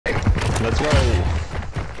Let's go.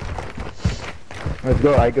 Let's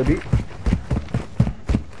go, I go deep.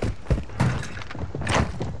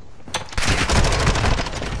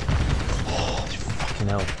 Oh, fucking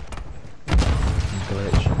hell.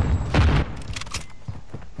 Glitch.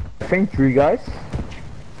 I think 3 guys.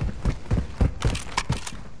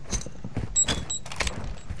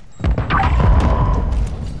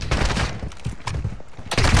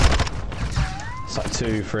 It's like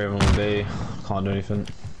 2, 3 of them on B. Can't do anything.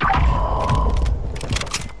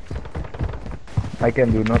 I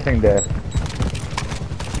can do nothing there.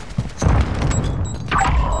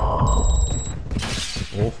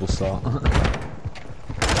 Awful start.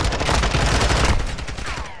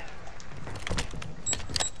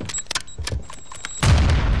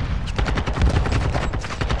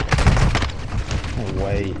 No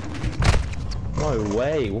way. No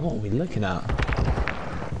way. What are we looking at?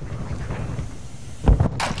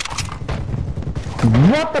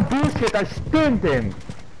 What the bullshit! I stunned him!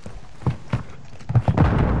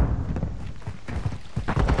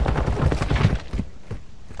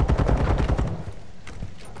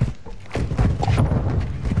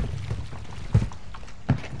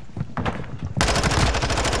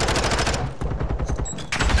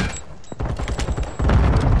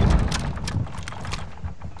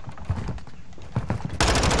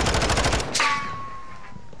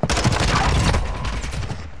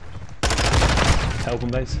 Help him,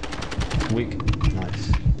 base. Weak.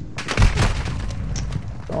 Nice.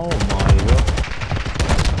 Oh my god.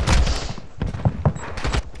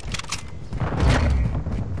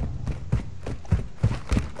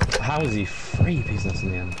 How is he 3 pieces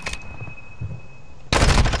in the end?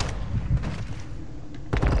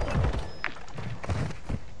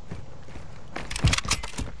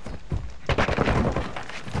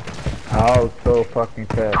 How so fucking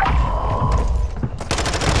fast.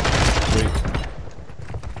 Weak.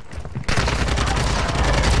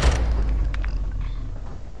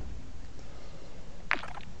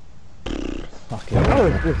 Fucking How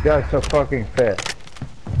is this guy so fucking fast?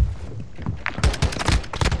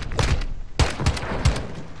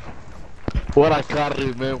 What I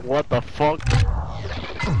carry, man? What the fuck?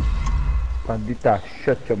 Bandita,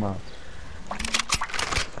 shut your mouth.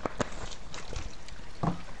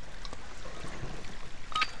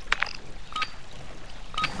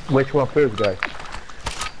 Which one first, guys?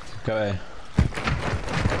 Go A.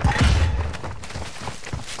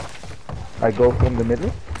 I go from the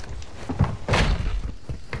middle.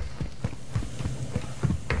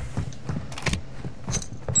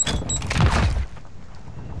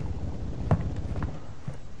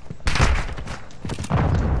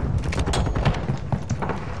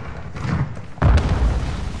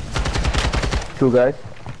 Two guys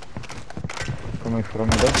coming from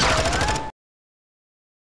middle.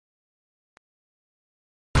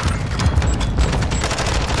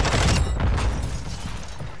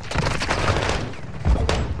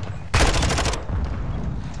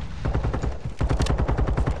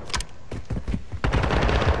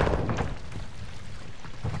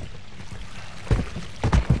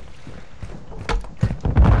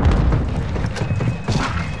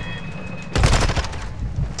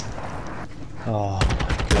 Oh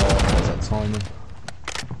my god, what's that timing?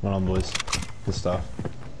 Well on, boys. Good stuff.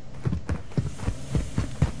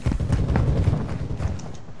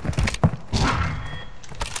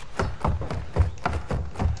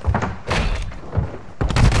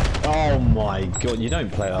 Oh my god, you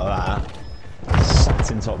don't play like that.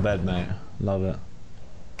 Sat in top bed, mate. Love it.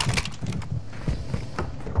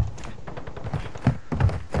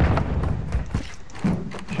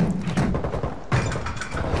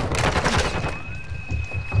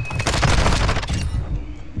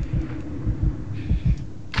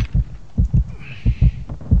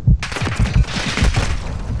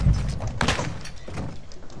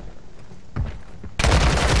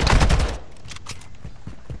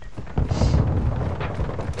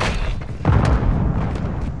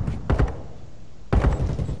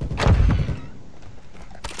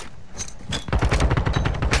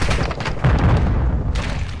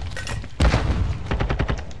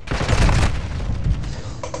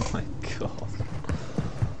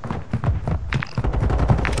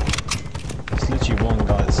 Literally one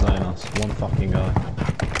guy that's slain us. One fucking guy.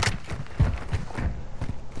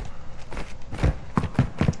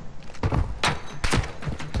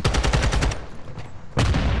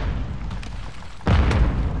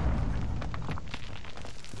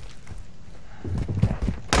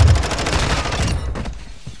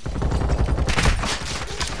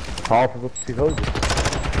 Half of a psychose.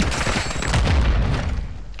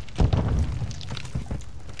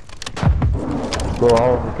 Go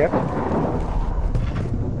half of the cap.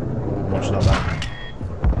 Watch that back.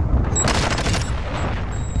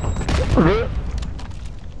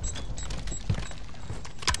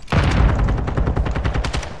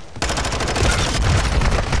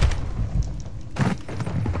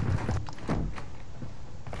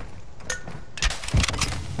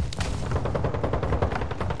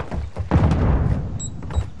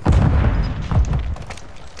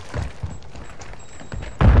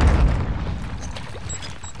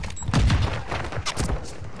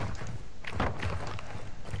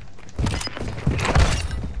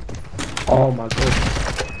 Oh my god.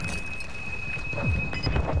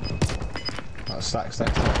 Stack.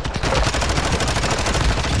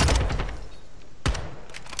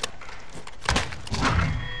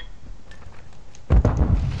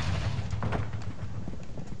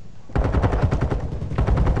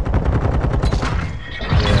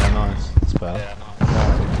 Yeah, nice. That's better.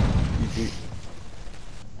 GG.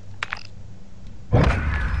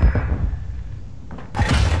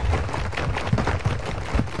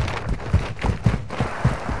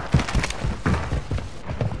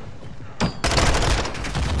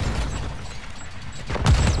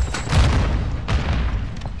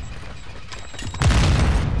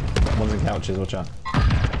 One's in couches, watch out.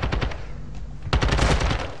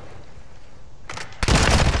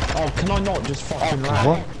 Oh, can I not just fucking lag?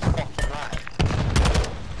 What?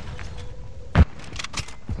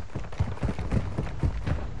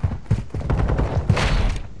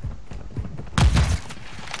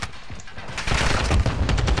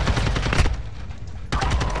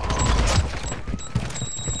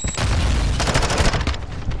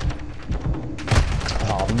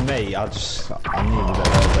 Oh, mate, I needed it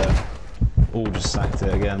right there. All just sacked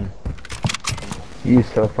it again. He's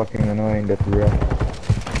so fucking annoying, that ref.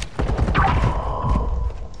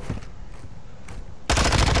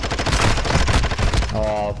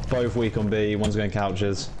 Oh, both weak on B, one's going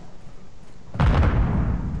couches.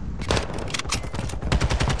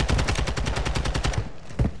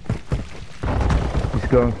 He's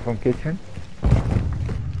going from kitchen.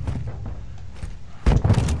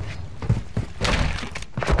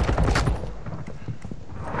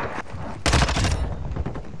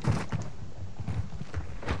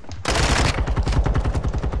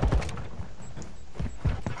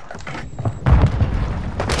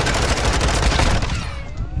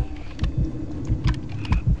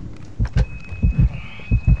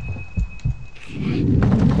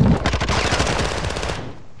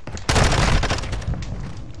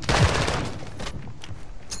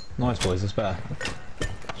 Nice boys, that's better.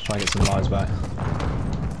 Let's try and get some lives back.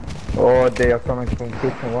 Oh, they are coming from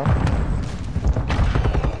kitchen one.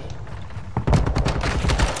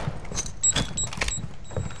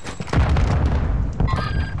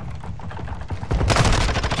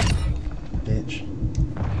 Bitch.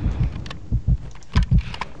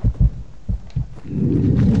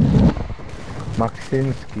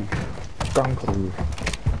 Maksinski. Kankerloer.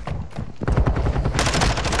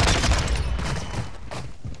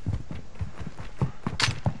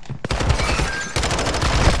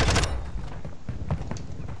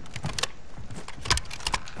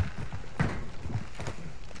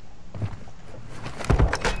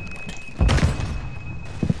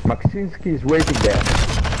 Maksinski is waiting there.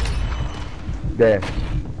 There.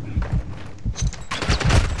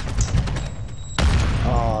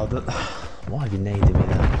 Oh, why have you naded me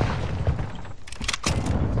there?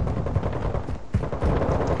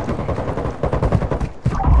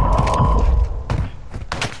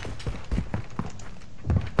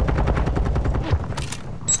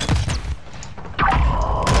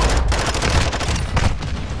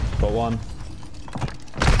 Got one.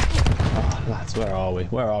 Oh, lads, where are we?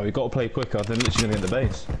 Where are we? Got to play quicker. They're literally going to get the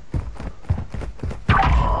base.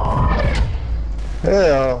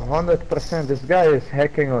 Yeah, 100%. This guy is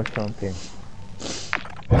hacking or something.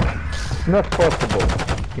 It's not possible.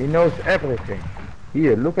 He knows everything.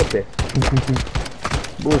 Here, look at this.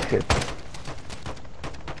 Bullshit.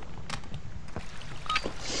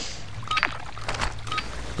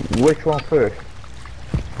 Which one first?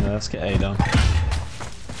 Yeah, let's get A done.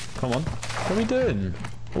 Come on. What are we doing?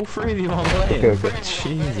 All three of you aren't playing. Okay.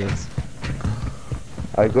 Jesus.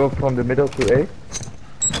 I go from the middle to A.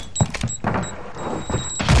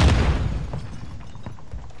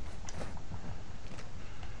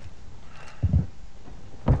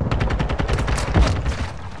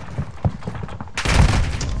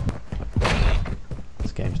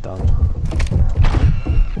 This game's done.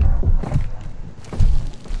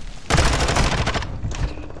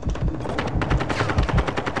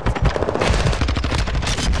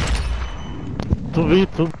 To be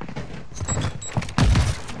to.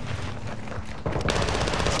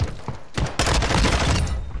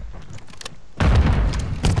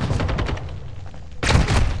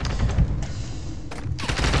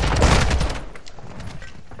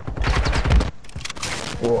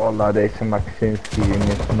 Wallah, deze Maxinski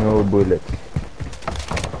is no bullets.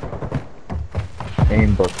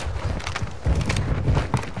 Eén bot.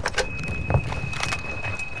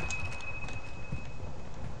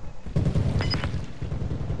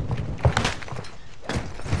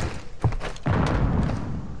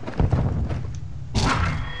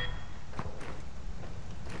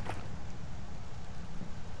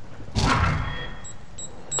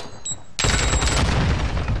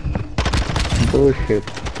 Bullshit.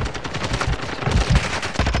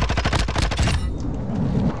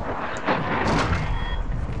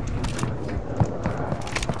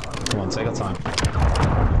 Come on, take our time.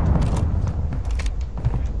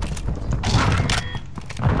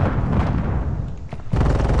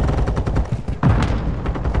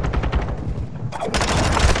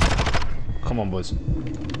 Come on, boys.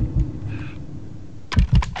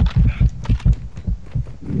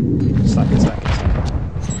 Stack it, stack it, stack it.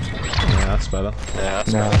 Yeah, that's better. Yeah,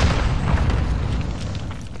 that's No. better.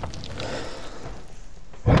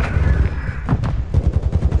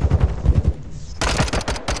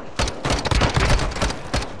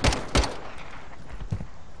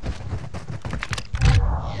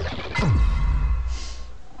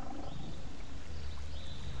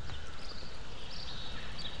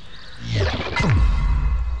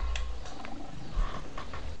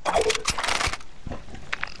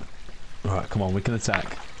 Alright, come on, we can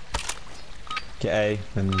attack. Get A,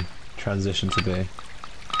 then transition to B.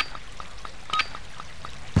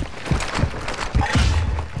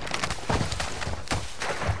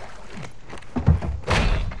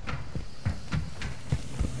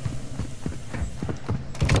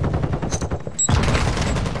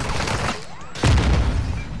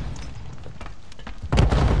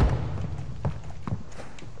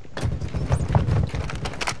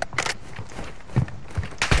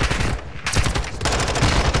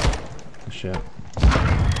 Shit.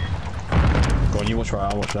 Go on, you watch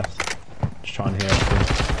right, I'll watch left. Just try and hear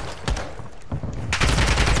everything.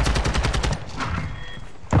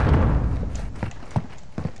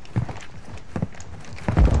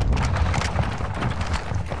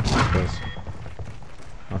 Boys.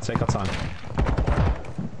 I'll take our time.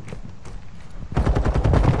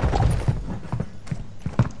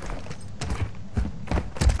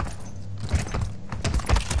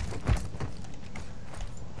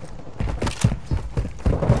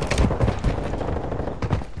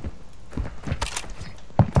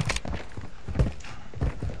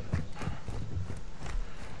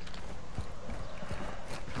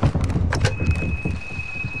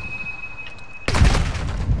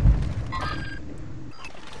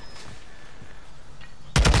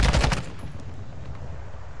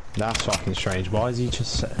 That's fucking strange. Why is he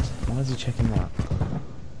just? Why is he checking that?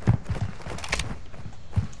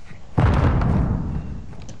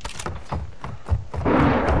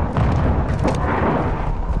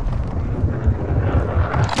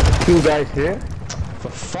 Two guys here. For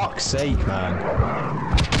fuck's sake, man.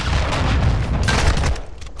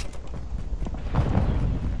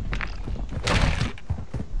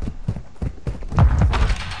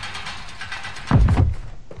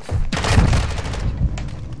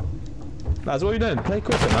 Lads, what are you doing? Play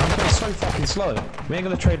quicker, man. I'm playing so fucking slow. We ain't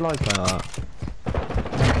gonna trade lives playing like that.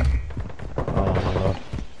 Oh my god.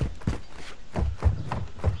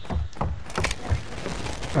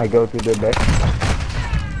 I go to the back.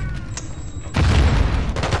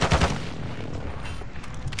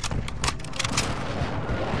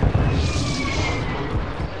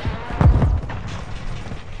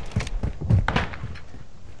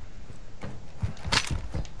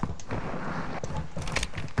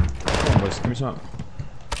 Give me some.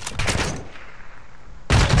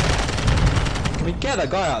 Can we get that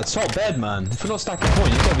guy out of the top bed, man? If we're not stacking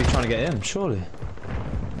point, you've got to be trying to get him, surely.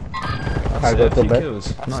 That's I it, got a the few bed.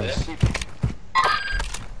 kills. Nice.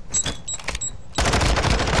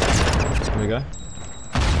 There we go.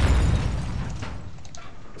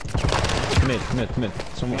 Mid.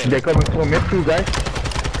 Someone. They're coming from mid, two guys.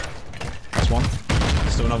 That's one.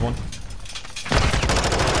 Still another one.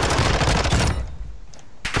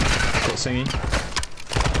 Got Singy.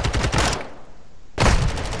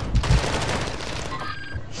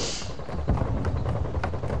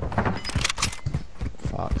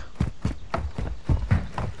 Fuck.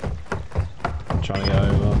 I'm trying to get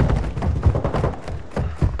over.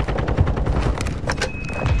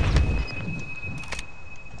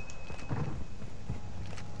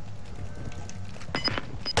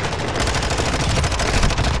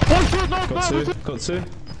 Got two.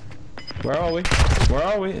 Where are we?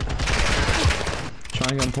 Try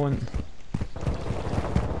and get on point.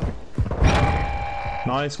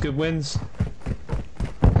 Nice, good wins.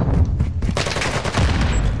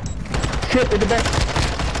 shit, in the back.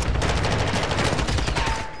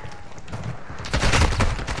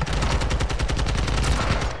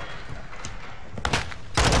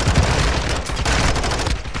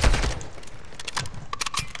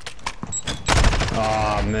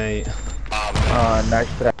 Ah, mate. Ah, nice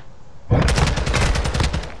try.